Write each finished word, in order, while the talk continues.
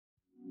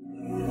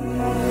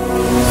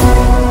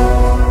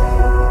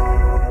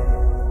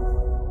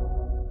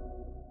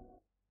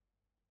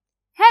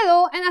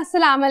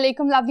अस्सलाम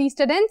वालेकुम lovely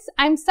students,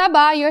 I am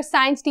Saba your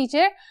science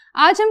teacher.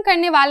 आज हम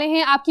करने वाले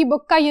हैं आपकी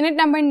बुक का यूनिट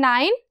नंबर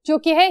 9 जो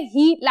कि है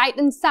heat, light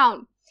and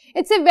sound.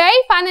 It's a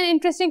very fun and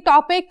interesting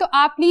topic, तो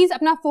आप प्लीज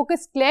अपना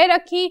फोकस क्लियर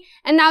रखिए।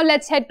 And now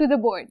let's head to the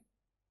board.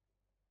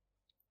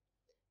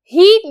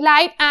 Heat,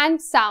 light and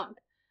sound.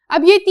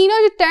 अब ये तीनों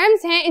जो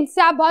टर्म्स हैं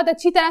इनसे आप बहुत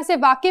अच्छी तरह से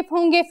वाकिफ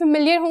होंगे,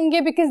 फेमिलियर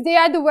होंगे, because they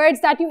are the words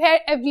that you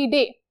hair every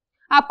day.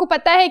 आपको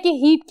पता है कि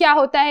हीट क्या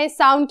होता है,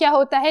 साउंड क्या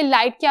होता है,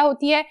 लाइट क्या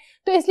होती है।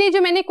 तो इसलिए जो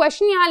मैंने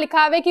क्वेश्चन यहाँ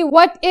लिखा हुआ है कि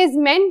what is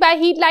meant by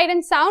heat, light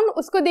and sound,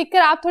 उसको देखकर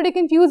आप थोड़े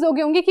कंफ्यूज हो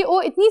गए होंगे कि ओ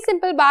इतनी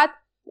सिंपल बात।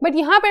 बट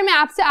यहाँ पर मैं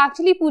आपसे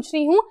एक्चुअली पूछ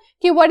रही हूँ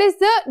कि what is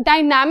the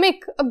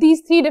dynamic of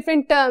these three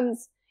different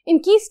terms.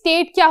 इनकी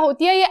स्टेट क्या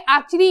होती है, ये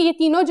एक्चुअली ये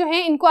तीनों जो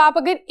है इनको आप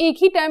अगर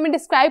एक ही टर्म में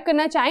डिस्क्राइब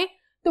करना चाहें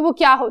तो वो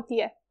क्या होती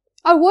है,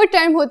 और वो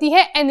टर्म होती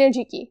है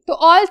एनर्जी की। तो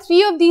all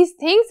three of these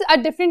things are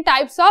different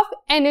types of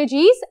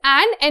energies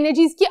and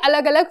energies की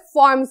अलग अलग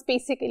फॉर्म्स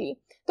बेसिकली।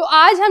 तो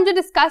आज हम जो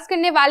डिस्कस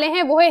करने वाले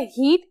हैं वो है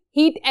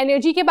हीट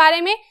एनर्जी के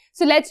बारे में।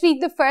 So let's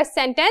read the first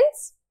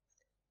sentence.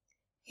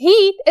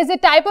 Heat is a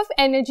type of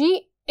energy,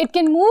 it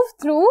can move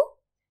through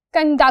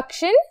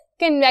conduction,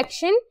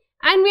 convection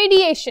and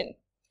radiation.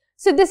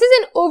 So this is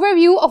an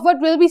overview of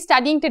what will be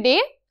studying today.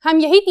 हम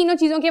यही तीनों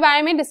चीजों के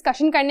बारे में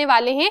discussion करने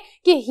वाले हैं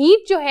कि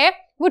हीट जो है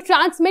वो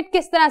ट्रांसमिट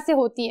किस तरह से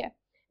होती है।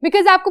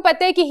 बिकॉज आपको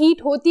पता है कि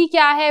हीट होती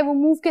क्या है, वो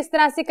मूव किस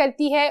तरह से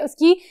करती है,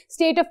 उसकी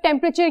स्टेट ऑफ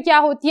टेम्परेचर क्या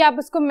होती है, आप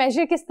उसको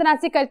मेजर किस तरह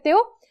से करते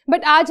हो।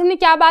 बट आज हमने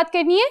क्या बात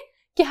करनी है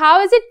कि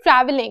how is it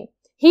travelling.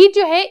 Heat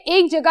जो है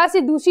एक जगह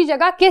से दूसरी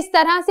जगह किस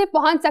तरह से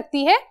पहुंच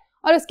सकती है,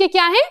 और उसके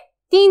क्या है,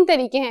 3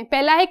 तरीके हैं।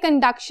 पहला है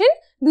कंडक्शन,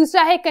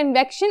 दूसरा है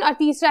कन्वेक्शन और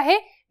तीसरा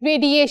है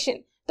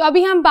रेडिएशन। तो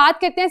अभी हम बात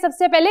करते हैं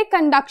सबसे पहले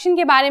कंडक्शन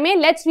के बारे में।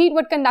 Let's read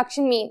what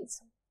conduction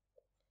means.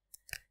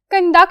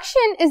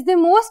 Conduction is the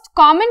most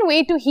common way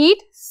to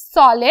heat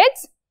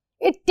solids.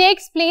 It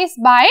takes place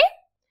by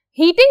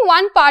heating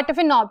one part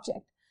of an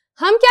object.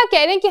 हम क्या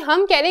कह रहे हैं कि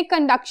हम कह रहे हैं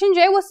कंडक्शन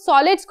जो है वो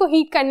सॉलिड्स को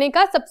हीट करने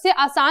का सबसे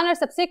आसान और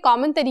सबसे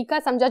कॉमन तरीका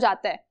समझा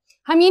जाता है।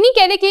 हम ये नहीं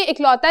कह रहे कि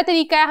इकलौता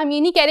तरीका है, हम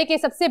ये नहीं कह रहे कि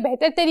सबसे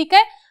बेहतर तरीका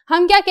है।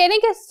 हम क्या कह रहे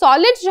हैं कि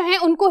सॉलिड्स जो है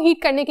उनको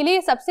हीट करने के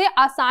लिए सबसे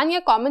आसान या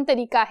कॉमन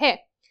तरीका है।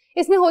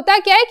 इसमें होता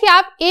क्या है कि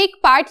आप एक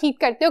पार्ट हीट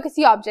करते हो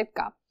किसी ऑब्जेक्ट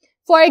का।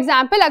 फॉर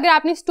एग्जाम्पल, अगर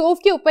आपने स्टोव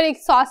के ऊपर एक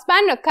सॉस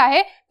पैन रखा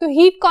है तो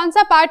हीट कौन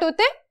सा पार्ट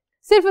होता है,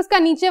 सिर्फ उसका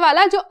नीचे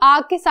वाला जो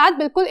आग के साथ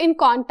बिल्कुल इन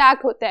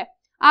कांटेक्ट होता है।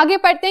 आगे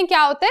पढ़ते हैं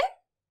क्या होता है,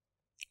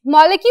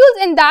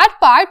 molecules in that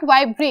part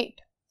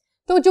vibrate.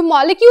 तो जो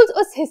मॉलिक्यूल्स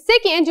उस हिस्से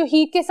के हैं जो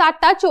हीट के साथ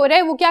टच हो रहे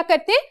हैं वो क्या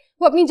करते हैं,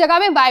 वो अपनी जगह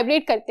में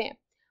वाइब्रेट करते हैं।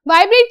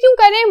 वाइब्रेट क्यों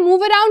कर रहे हैं,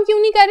 मूव अराउंड क्यों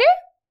नहीं कर रहे,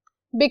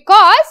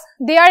 because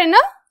they are in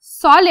a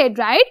solid,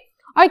 right.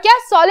 और क्या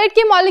सॉलिड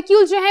के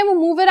मॉलिक्यूल्स जो है वो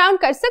मूव अराउंड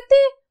कर सकते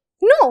हैं?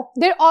 No,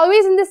 they're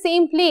always in the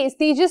same place.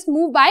 They just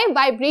move by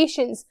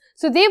vibrations.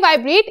 So they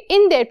vibrate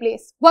in their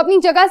place. वो अपनी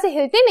जगह से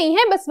हिलते नहीं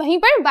हैं, बस वहीं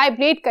पर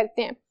वाइब्रेट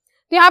करते हैं।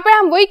 तो यहाँ पर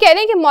हम वही कह रहे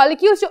हैं कि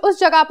मॉलिक्यूल्स जो उस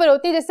जगह पर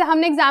होते हैं, जैसे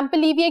हमने एग्जांपल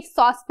ली हुई एक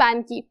सॉस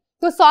पैन की।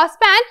 तो सॉस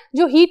पैन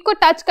जो हीट को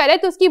टच करे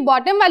तो उसकी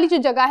बॉटम वाली जो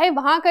जगह है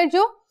वहां कर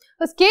जो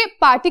उसके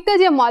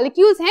पार्टिकल्स या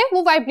मॉलिक्यूल्स हैं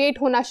वो वाइब्रेट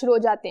होना शुरू हो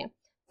जाते हैं।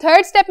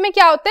 थर्ड स्टेप में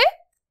क्या होता है,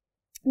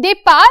 दे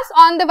पास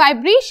ऑन द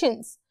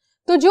वाइब्रेशंस।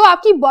 तो जो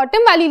आपकी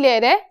बॉटम वाली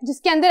लेयर है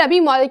जिसके अंदर अभी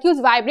मॉलिक्यूल्स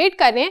वाइब्रेट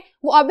कर रहे हैं,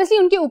 वो ऑब्वियसली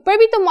उनके ऊपर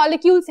भी तो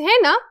मॉलिक्यूल्स हैं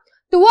ना,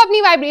 तो वो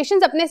अपनी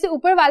वाइब्रेशंस अपने से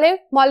ऊपर वाले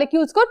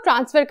मॉलिक्यूल्स को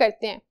ट्रांसफर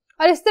करते हैं।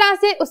 और इस तरह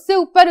से उससे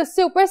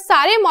ऊपर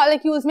सारे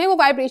मॉलिक्यूल्स में वो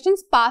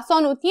वाइब्रेशंस पास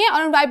ऑन होती हैं।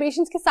 और उन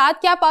वाइब्रेशंस के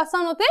साथ क्या पास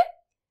ऑन होता है,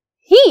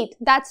 हीट।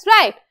 That's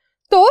right.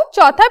 तो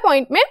चौथा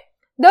पॉइंट में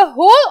the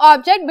whole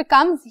object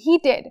becomes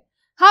heated.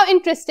 How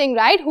interesting,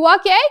 right. हुआ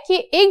क्या है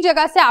कि एक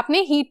जगह से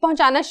आपने हीट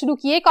पहुंचाना शुरू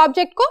किया एक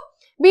ऑब्जेक्ट को,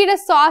 be it a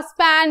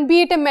saucepan, be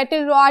it a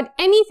metal rod,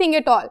 anything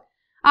at all.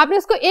 आपने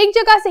उसको एक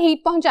जगह से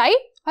हीट पहुंचाई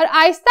और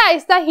आहिस्ता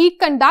आहिस्ता हीट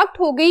कंडक्ट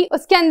हो गई,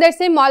 उसके अंदर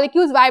से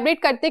मॉलिक्यूल्स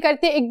वाइब्रेट करते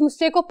करते एक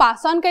दूसरे को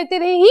पास ऑन करते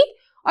रहे हीट,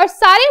 और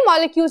सारे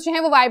मॉलिक्यूल्स जो हैं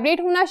वो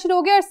वाइब्रेट होना शुरू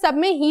हो गए और सब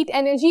में हीट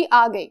एनर्जी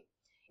आ गई।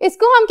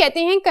 इसको हम कहते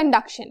हैं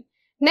कंडक्शन।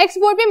 नेक्स्ट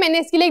बोर्ड पे मैंने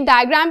इसके लिए एक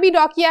डायग्राम भी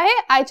ड्रॉ किया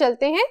है, आइए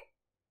चलते हैं।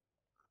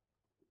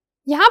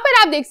 यहाँ पर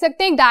आप देख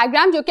सकते हैं एक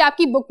डायग्राम जो कि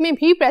आपकी बुक में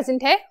भी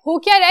प्रेजेंट है। हो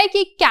क्या रहा है कि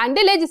एक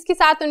कैंडल है जिसके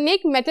साथ उन्होंने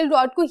एक मेटल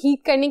रॉड को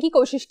हीट करने की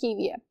कोशिश की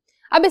हुई है।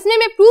 अब इसमें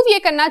मैं प्रूव ये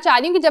करना चाह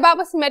रही हूँ कि जब आप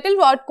उस मेटल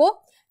रॉड को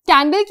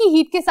कैंडल की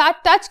हीट के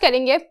साथ टच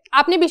करेंगे,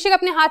 आपने बेशक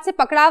अपने हाथ से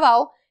पकड़ा हुआ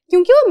हो,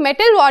 क्योंकि वो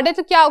मेटल रॉड है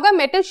तो क्या होगा,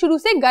 मेटल शुरू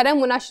से गर्म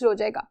होना शुरू हो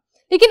जाएगा।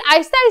 लेकिन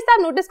आहिस्ता आहिस्ता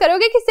आप नोटिस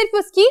करोगे कि सिर्फ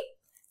उसकी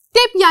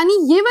टिप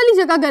यानी ये वाली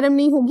जगह गर्म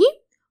नहीं होगी,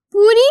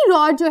 पूरी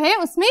रॉड जो है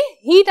उसमें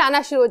हीट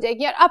आना शुरू हो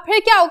जाएगी। और अब फिर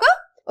क्या होगा,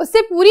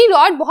 उससे पूरी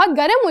रॉड बहुत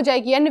गर्म हो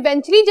जाएगी। एंड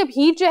इवेंचुअली जब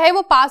हीट जो है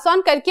वो पास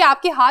ऑन करके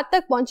आपके हाथ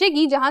तक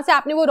पहुंचेगी जहां से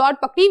आपने वो रॉड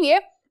पकड़ी हुई है,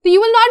 तो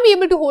you will not be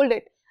able to hold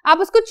it. आप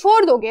उसको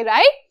छोड़ दोगे,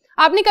 राइट।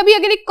 आपने कभी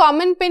अगर एक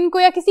कॉमन पिन को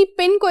या किसी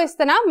पिन को इस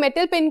तरह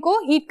मेटल पिन को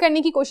हीट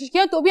करने की कोशिश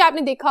किया तो भी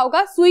आपने देखा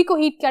होगा, सुई को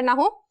हीट करना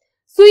हो,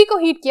 सुई को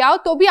हीट किया हो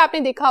तो भी आपने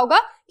देखा होगा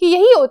कि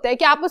यही होता है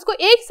कि आप उसको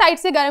एक साइड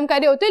से गर्म कर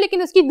रहे होते हो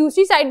लेकिन उसकी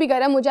दूसरी साइड भी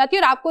गर्म हो जाती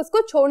है और आपको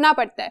उसको छोड़ना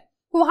पड़ता है।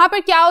 तो वहां पर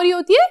क्या हो रही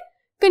होती है,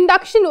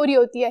 कंडक्शन हो रही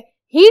होती है।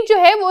 हीट जो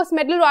है वो उस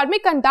मेटल रॉड में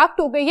कंडक्ट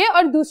हो गई है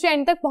और दूसरे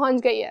एंड तक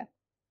पहुंच गई है।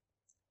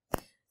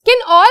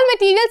 Can all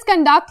materials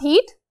conduct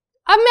heat?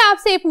 अब मैं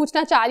आपसे ये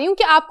पूछना चाह रही हूँ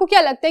कि आपको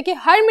क्या लगता है कि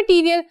हर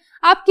मटेरियल,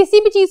 आप किसी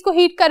भी चीज को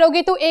हीट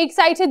करोगे तो एक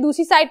साइड से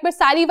दूसरी साइड पर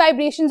सारी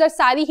वाइब्रेशंस और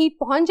सारी हीट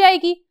पहुंच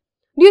जाएगी?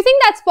 Do you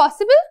think that's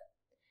possible?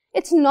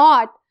 It's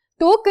not.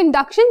 तो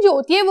कंडक्शन जो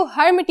होती है वो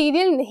हर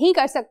मटेरियल नहीं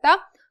कर सकता।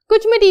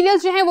 कुछ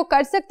मटेरियल्स जो हैं वो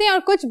कर सकते हैं और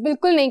कुछ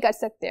बिल्कुल नहीं कर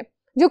सकते।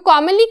 जो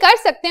कॉमनली कर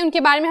सकते हैं उनके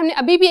बारे में हमने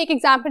अभी भी एक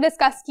एग्जांपल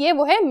डिस्कस किया है,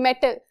 वो है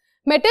मेटल।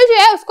 मेटल जो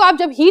है उसको आप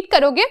जब हीट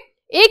करोगे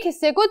एक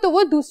हिस्से को तो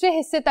वो दूसरे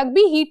हिस्से तक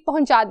भी हीट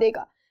पहुंचा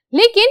देगा।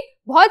 लेकिन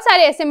बहुत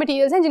सारे ऐसे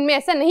मटेरियल्स हैं जिनमें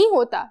ऐसा नहीं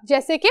होता,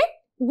 जैसे कि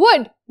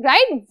वुड,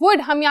 राइट?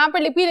 वुड हम यहाँ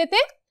पर लिख भी लेते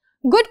हैं।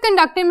 गुड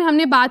कंडक्टर में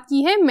हमने बात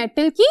की है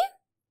मेटल की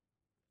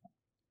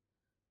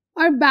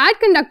और बैड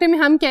कंडक्टर में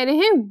हम कह रहे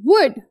हैं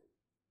वुड।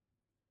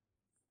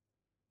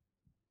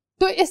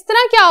 तो इस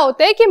तरह क्या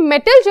होता है कि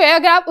मेटल जो है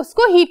अगर आप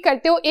उसको हीट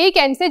करते हो एक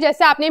एंड से,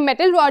 जैसे आपने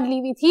मेटल रॉड ली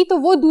हुई थी, तो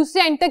वो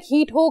दूसरे एंड तक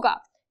हीट होगा।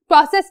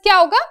 प्रोसेस क्या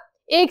होगा?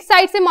 एक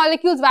साइड से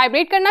मॉलिक्यूल्स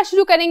वाइब्रेट करना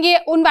शुरू करेंगे,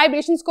 उन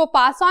वाइब्रेशंस को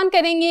पास ऑन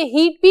करेंगे,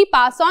 हीट भी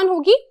पास ऑन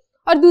होगी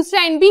और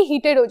दूसरा एंड भी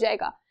हीटेड हो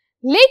जाएगा।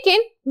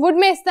 लेकिन वुड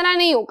में इस तरह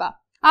नहीं होगा।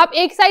 आप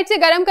एक साइड से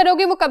गर्म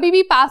करोगे वो कभी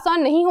भी पास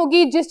ऑन नहीं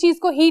होगी। जिस चीज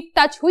को हीट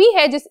टच हुई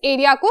है, जिस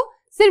एरिया को,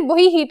 सिर्फ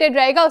वही हीटेड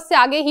रहेगा, उससे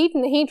आगे हीट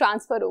नहीं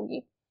ट्रांसफर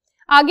होगी।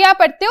 आगे आप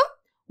पढ़ते हो,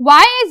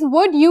 Why is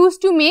wood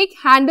used to make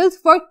handles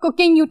for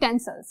cooking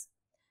utensils?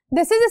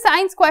 This is a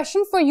science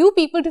question for you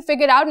people to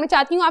figure out. मैं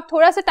चाहती हूँ आप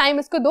थोड़ा सा टाइम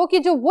इसको दो कि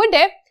जो wood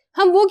है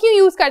हम वो क्यों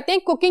यूज करते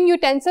हैं कुकिंग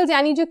यूटेंसिल्स,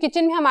 यानी जो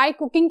किचन में हमारी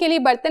कुकिंग के लिए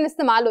बर्तन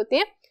इस्तेमाल होते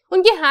हैं,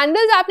 उनके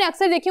हैंडल्स आपने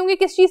अक्सर देखे होंगे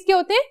किस चीज के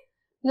होते हैं?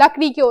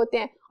 लकड़ी के होते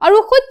हैं। और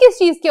वो खुद किस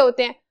चीज के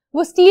होते हैं?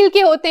 वो स्टील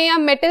के होते हैं या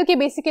मेटल के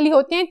बेसिकली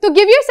होते हैं। तो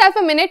give yourself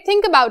a minute,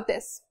 think about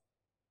this.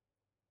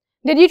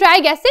 Did you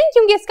try गेसिंग?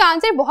 क्योंकि इसका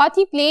आंसर बहुत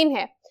ही प्लेन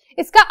है।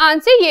 इसका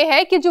आंसर ये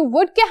है कि जो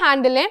वुड के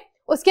हैंडल है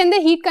उसके अंदर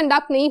हीट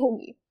कंडक्ट नहीं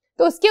होगी,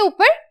 तो उसके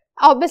ऊपर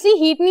ऑब्वियसली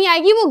हीट नहीं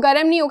आएगी, वो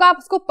गर्म नहीं होगा, आप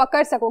उसको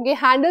पकड़ सकोगे।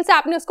 हैंडल से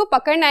आपने उसको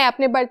पकड़ना है,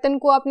 अपने बर्तन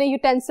को, अपने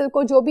यूटेंसिल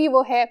को, जो भी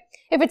वो है।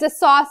 If it's a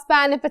sauce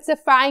pan, if it's a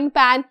frying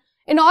pan,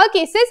 in all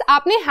cases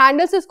आपने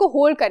हैंडल से उसको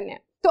होल्ड करना है।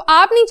 तो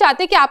आप नहीं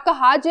चाहते कि आपका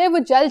हाथ जो है वो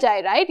जल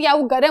जाए, राइट, या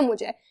वो गर्म हो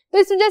जाए। तो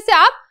इस वजह से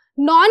आप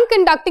नॉन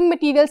कंडक्टिंग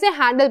मटीरियल से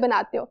हैंडल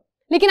बनाते हो।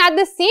 लेकिन एट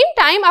द सेम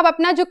टाइम आप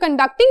अपना जो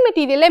कंडक्टिंग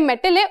मटेरियल है,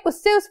 मेटल है,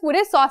 उससे उस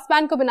पूरे सॉस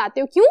पैन को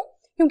बनाते हो। क्यों?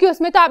 क्योंकि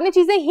उसमें तो आपने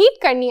चीजें हीट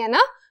करनी है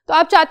ना, तो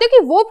आप चाहते हो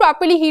कि वो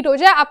प्रॉपर्ली हीट हो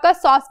जाए, आपका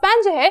सॉस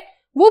पैन जो है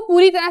वो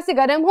पूरी तरह से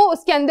गर्म हो,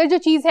 उसके अंदर जो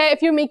चीज है,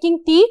 if you making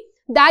tea,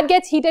 that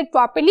gets heated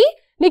properly,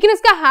 लेकिन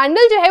उसका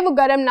हैंडल जो है वो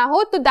गर्म ना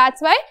हो। तो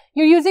that's why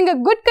you are using a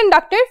good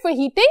conductor for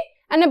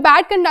heating and a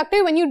bad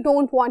conductor when you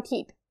don't want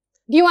heat.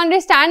 Do you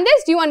understand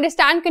this? Do you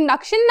understand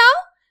conduction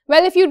now?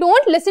 Well, if you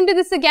don't, listen to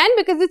this again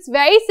because it's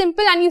very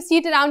simple and you see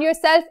it around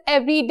yourself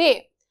every day.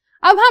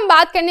 अब हम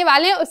बात करने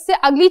वाले हैं उससे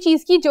अगली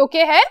चीज की, जो कि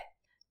है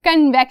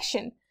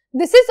convection.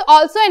 This is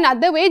also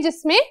another way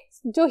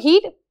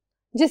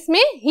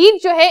जिसमें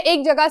हीट जो है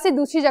एक जगह से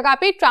दूसरी जगह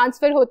पे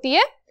ट्रांसफर होती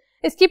है।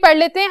 इसकी पढ़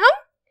लेते हैं हम।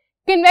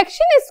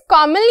 Convection is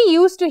commonly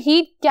used to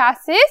heat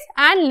gases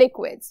and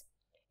liquids.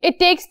 It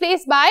takes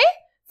place by,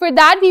 for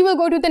that we will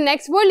go to the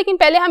next word, लेकिन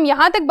पहले हम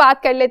यहां तक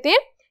बात कर लेते हैं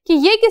कि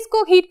ये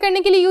किसको हीट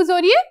करने के लिए यूज हो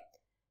रही है?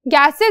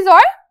 गैसेस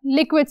और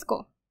लिक्विड्स को।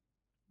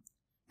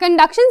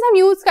 कंडक्शन हम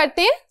यूज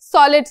करते हैं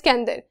सॉलिड्स के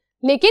अंदर,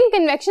 लेकिन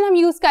कन्वेक्शन हम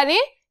यूज कर रहे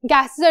हैं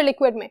गैसेस और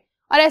लिक्विड में।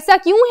 और ऐसा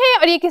क्यों है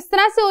और ये किस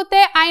तरह से होता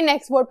है, आई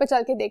नेक्स्ट बोर्ड पर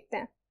चल के देखते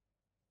हैं।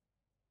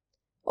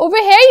 Over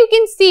here you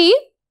can see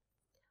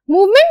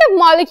movement of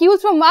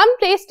molecules from one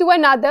place to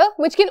another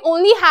which can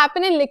only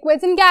happen in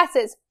liquids and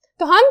gases.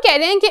 तो हम कह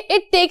रहे हैं कि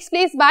it takes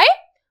place by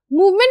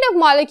movement of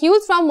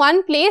molecules from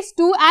one place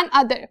to N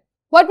other.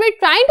 What we are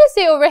trying to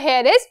से over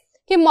here is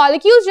कि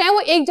molecules जो हैं वो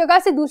एक जगह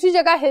से दूसरी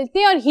जगह हिलते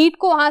हैं और हीट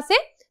को वहां से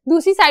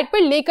दूसरी साइड पर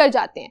लेकर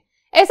जाते हैं।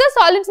 ऐसा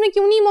सॉलिड्स में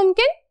क्यों नहीं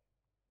मुमकिन?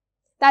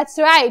 दैट्स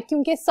राइट,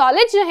 क्योंकि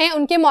सॉलिड्स जो हैं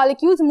उनके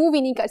मॉलिक्यूल्स मूव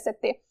ही नहीं कर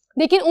सकते,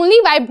 they can only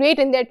vibrate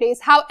in their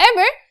place.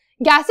 However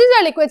gases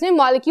और लिक्विड्स में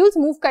मॉलिक्यूल्स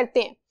मूव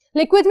करते हैं।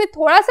 लिक्विड्स में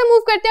थोड़ा सा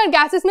मूव करते हैं और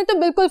गैसेस में तो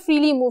बिल्कुल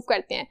फ्रीली मूव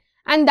करते हैं,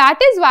 एंड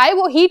दैट इज व्हाई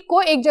वो हीट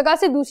को एक जगह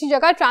से दूसरी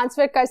जगह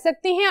ट्रांसफर कर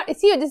सकते हैं। और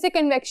इसी वजह से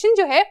कन्वेक्शन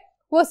जो है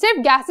वो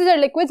सिर्फ गैसेस और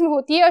लिक्विड्स में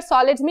होती है और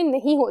सॉलिड्स में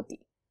नहीं होती।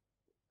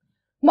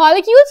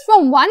 Molecules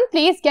from one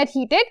place get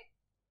heated.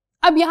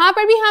 अब यहाँ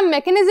पर भी हम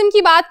मैकेनिज्म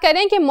की बात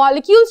करें कि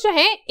मॉलिक्यूल्स जो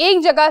हैं एक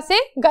जगह से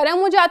गर्म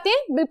हो जाते हैं,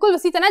 बिल्कुल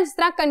उसी तरह जिस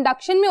तरह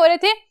कंडक्शन में हो रहे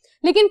थे,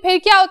 लेकिन फिर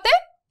क्या होता है?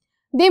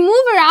 They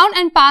move around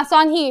and pass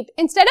on heat.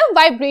 Instead of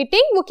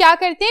vibrating, वो क्या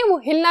करते हैं? वो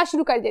हिलना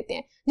शुरू कर देते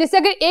हैं। जैसे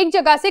अगर एक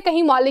जगह से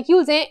कहीं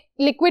मॉलिक्यूल्स हैं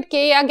लिक्विड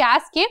के या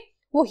गैस के,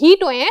 वो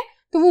हीट हुए हैं,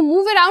 तो वो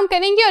मूव अराउंड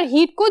करेंगे और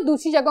हीट को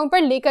दूसरी जगहों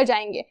पर लेकर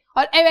जाएंगे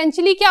और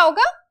इवेंचुअली क्या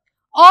होगा?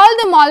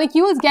 All the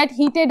molecules get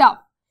heated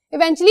up.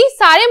 Eventually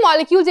सारे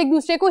मॉलिक्यूल्स एक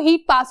दूसरे को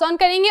हीट पास ऑन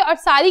करेंगे और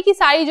सारी की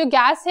सारी जो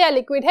गैस है या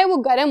लिक्विड है वो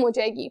गर्म हो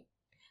जाएगी।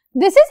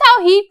 This is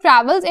how heat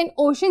travels in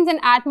oceans and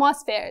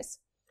एटमॉस्फेयर्स।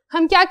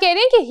 हम क्या कह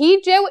रहे हैं कि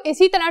हीट जो है वो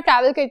इसी तरह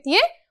ट्रैवल करती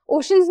है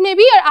ओशंस में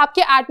भी और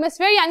आपके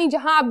एटमॉस्फेयर, यानी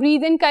जहां आप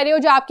ब्रीद इन कर रहे हो,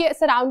 जो आपके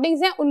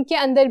सराउंडिंग्स हैं उनके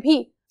अंदर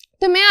भी।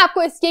 तो मैं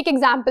आपको इसकी एक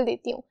एग्जांपल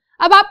देती हूँ।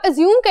 अब आप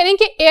अज्यूम करें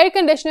कि एयर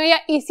कंडीशनर या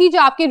एसी जो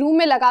आपके रूम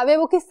में लगा हुआ है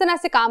वो किस तरह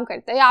से काम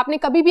करता है, या आपने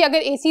कभी भी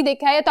अगर एसी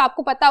देखा है तो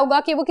आपको पता होगा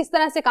कि वो किस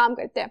तरह से काम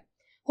करता है।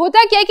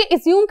 होता क्या है कि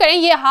अज्यूम करें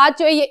ये हाथ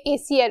जो है ये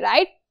एसी है,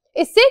 राइट,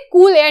 इससे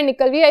कूल एयर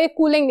निकल रही है,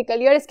 कूलिंग निकल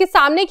रही है, और इसके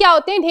सामने क्या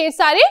होते हैं, ढेर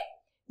सारे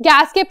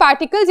गैस के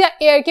पार्टिकल्स या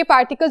एयर के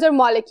पार्टिकल्स और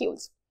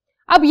मॉलिक्यूल्स।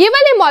 अब ये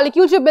वाले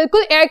मॉलिक्यूल जो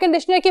बिल्कुल एयर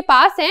कंडीशनर के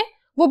पास हैं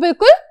वो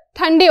बिल्कुल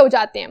ठंडे हो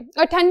जाते हैं,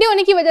 और ठंडे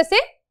होने की वजह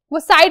से वो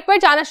साइड पर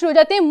जाना शुरू हो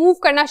जाते हैं, मूव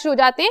करना शुरू हो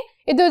जाते हैं,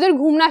 इधर उधर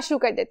घूमना शुरू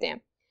कर देते हैं।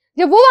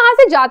 जब वो वहां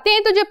से जाते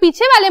हैं तो जो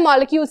पीछे वाले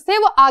मॉलिक्यूल्स थे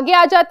वो आगे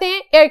आ जाते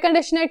हैं एयर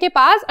कंडीशनर के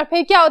पास, और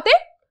फिर क्या होते हैं,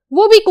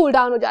 वो भी कूल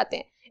डाउन हो जाते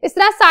हैं। इस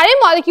तरह सारे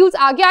मॉलिक्यूल्स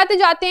आगे आते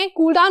जाते हैं,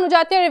 कूल डाउन हो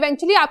जाते हैं, और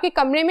इवेंचुअली आपके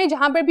कमरे में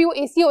जहां पर भी वो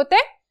एसी होता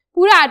है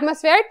पूरा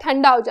एटमॉस्फेयर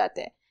ठंडा हो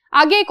जाता है।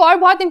 आगे एक और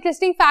बहुत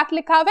इंटरेस्टिंग फैक्ट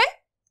लिखा हुआ है,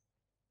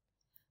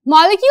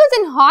 मॉलिक्यूल्स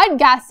इन हॉट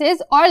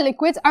गैसेस और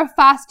liquids are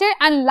faster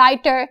and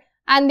lighter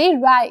and they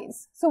rise.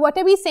 So what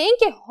are we saying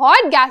कि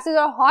hot gases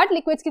और hot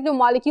liquids के जो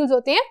molecules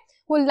होते हैं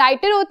वो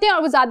lighter होते हैं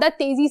और वो ज्यादा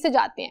तेजी से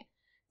जाते हैं।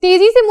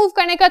 तेजी से मूव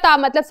करने का तो आप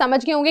मतलब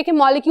समझ गए होंगे कि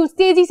molecules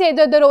तेजी से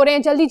इधर उधर हो रहे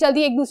हैं, जल्दी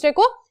जल्दी एक दूसरे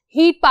को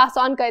heat pass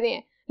on कर रहे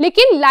हैं।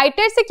 लेकिन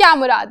lighter से क्या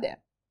मुराद है?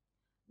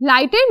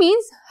 Lighter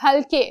means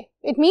हल्के,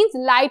 it means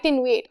light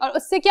in weight, और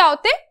उससे क्या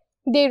होते हैं,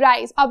 they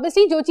rise.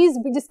 Obviously जो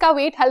चीज जिसका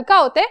weight हल्का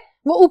होता है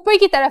वो ऊपर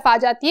की तरफ आ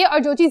जाती है, और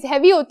जो चीज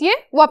heavy होती है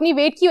वो अपनी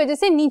weight की वजह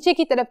से नीचे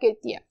की तरफ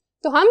गिरती है।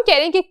 तो हम कह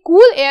रहे हैं कि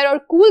कूल एयर और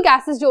कूल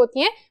गैसेस जो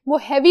होती हैं वो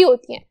हैवी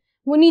होती हैं,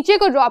 वो नीचे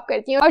को ड्रॉप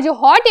करती हैं, और जो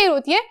हॉट एयर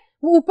होती है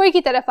वो ऊपर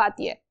की तरफ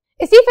आती है।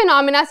 इसी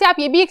फिनोमेना से आप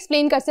ये भी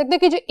एक्सप्लेन कर सकते हैं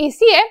कि जो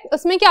एसी है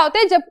उसमें क्या होता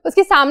है, जब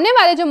उसके सामने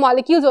वाले जो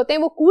मॉलिक्यूल्स होते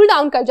हैं वो कूल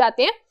डाउन कर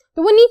जाते हैं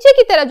तो वो नीचे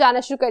की तरफ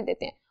जाना शुरू कर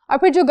देते हैं, और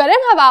फिर जो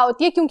गर्म हवा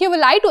होती है क्योंकि वो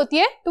लाइट होती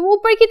है तो वो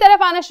ऊपर की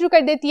तरफ आना शुरू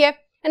कर देती है,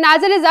 एंड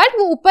एज अ रिजल्ट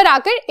वो ऊपर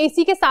आकर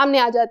एसी के सामने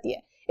आ जाती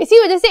है। इसी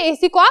वजह से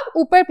एसी को आप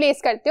ऊपर प्लेस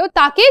करते हो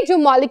ताकि जो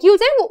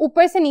मॉलिक्यूल्स हैं वो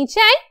ऊपर से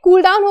नीचे आए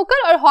कूल डाउन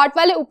होकर, और हॉट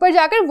वाले ऊपर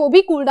जाकर वो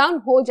भी कूल डाउन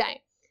हो जाएं।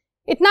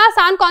 इतना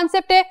आसान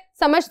कॉन्सेप्ट है,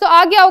 समझ तो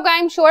आ गया होगा आई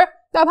एम श्योर।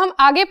 तो अब हम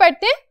आगे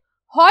पढ़ते हैं,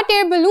 हॉट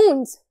एयर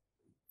बलून्स,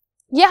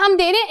 ये हम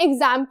दे रहे हैं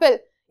एग्जाम्पल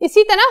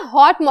इसी तरह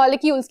हॉट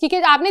मॉलिक्यूल्स की।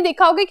 आपने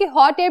देखा होगा कि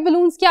हॉट एयर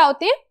बलून्स क्या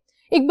होते हैं,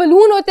 एक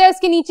बलून होता है,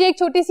 उसके नीचे एक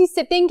छोटी सी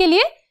सिटिंग के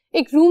लिए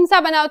एक रूम सा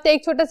बना होता है,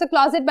 एक छोटा सा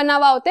क्लोजेट बना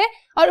हुआ होता है,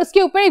 और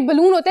उसके ऊपर एक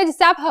बलून होता है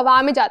जिससे आप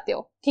हवा में जाते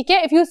हो, ठीक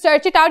है। If you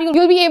search it out you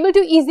will be able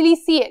to easily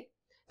see it.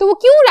 तो वो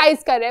क्यों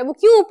राइज कर रहा है, वो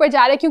क्यों ऊपर जा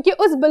रहा है, क्योंकि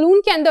उस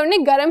बलून के अंदर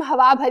उन्हें गर्म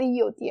हवा भरी हुई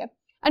होती है,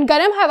 एंड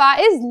गर्म हवा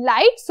is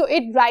light so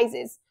it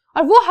rises,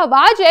 और वो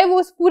हवा जो है वो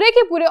उस पूरे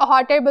के पूरे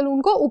हॉट एयर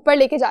बलून को ऊपर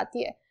लेके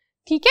जाती है,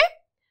 ठीक है।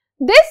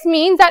 This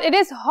means that it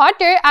is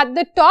hotter at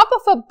the top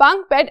of a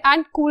bunk bed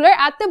and cooler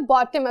at the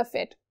bottom of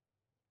it.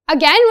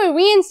 Again we're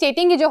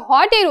reinstating कि जो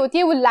हॉट एयर होती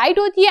है वो लाइट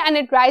होती है एंड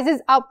इट राइजेस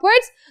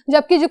अपवर्ड्स,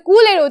 जबकि जो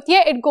कूल एयर होती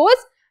है इट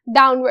गोज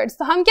डाउनवर्ड्स।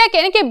 तो हम क्या कह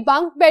रहे हैं कि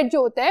बंक बेड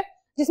जो होता है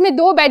जिसमें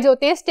दो बेड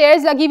होते हैं,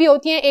 स्टेयर्स लगी हुई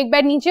होती हैं, एक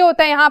बेड नीचे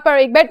होता है यहाँ पर,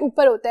 एक बेड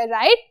ऊपर होता है,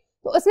 राइट।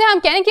 तो उसमें हम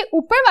कह रहे हैं कि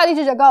ऊपर वाली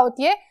जो जगह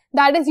होती है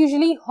that is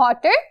usually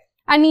hotter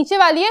and नीचे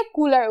वाली है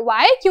कूलर।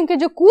 व्हाई? क्योंकि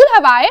जो कूल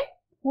हवा है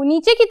वो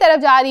नीचे की तरफ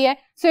जा रही है,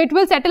 so it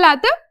will settle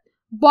at the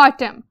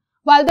bottom,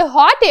 while the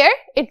hot air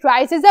it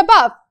rises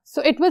above,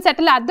 so it will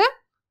settle at the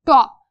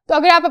top. तो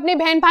अगर आप अपने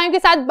बहन भाइयों के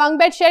साथ बंक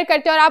बेड शेयर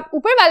करते हो और आप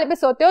ऊपर वाले पे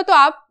सोते हो तो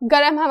आप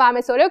गर्म हवा में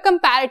सो रहे हो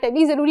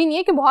कंपैरेटिवली। जरूरी नहीं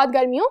है कि बहुत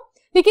गर्मी हो,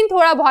 लेकिन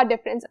थोड़ा बहुत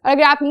डिफरेंस। और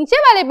अगर आप नीचे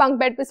वाले बंक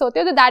बेड पे सोते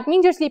हो तो that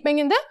means you are sleeping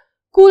in the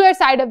cooler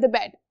side of the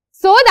bed.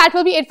 So that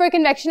will be it for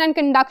convection and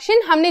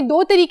conduction. हमने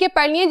दो तरीके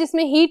पढ़ लिए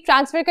जिसमें हीट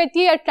ट्रांसफर करती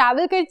है या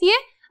ट्रैवल करती है।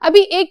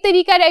 अभी एक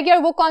तरीका रह गया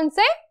और वो कौन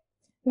सा है?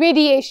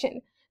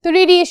 रेडिएशन। तो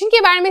रेडिएशन के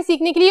बारे में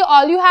सीखने के लिए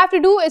all you have to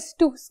do is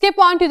to skip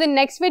on to the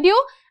next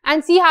video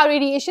and see how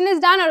radiation is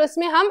done, और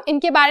उसमें हम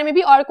इनके बारे में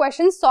भी और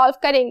क्वेश्चन सॉल्व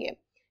करेंगे।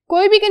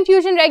 कोई भी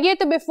कंफ्यूजन रह गई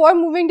तो before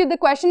moving to the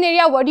question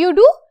area what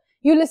do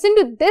you listen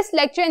to this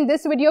lecture and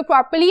this video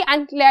properly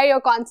and clear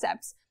your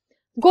concepts.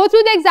 Go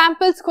through the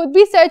examples, खुद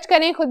भी सर्च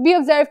करें, खुद भी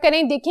ऑब्जर्व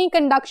करें, देखें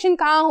कंडक्शन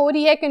कहाँ हो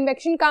रही है,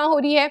 कन्वेक्शन कहाँ हो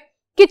रही है।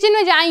 किचन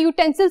में जाएं,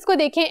 यूटेंसिल्स को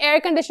देखें, एयर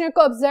कंडीशनर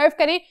को ऑब्जर्व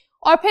करें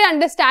और फिर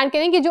अंडरस्टैंड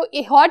करें कि जो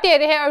हॉट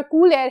एयर है और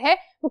कूल एयर है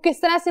वो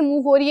किस तरह से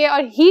मूव हो रही है,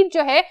 और हीट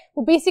जो है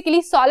वो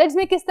बेसिकली सॉलिड्स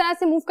में किस तरह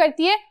से मूव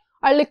करती है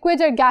और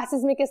लिक्विड्स और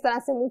गैसेस में किस तरह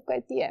से मूव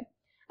करती है।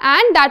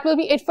 And that will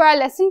be it for our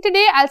lesson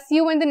today. I'll see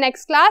you in the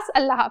next class.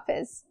 Allah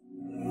Hafiz.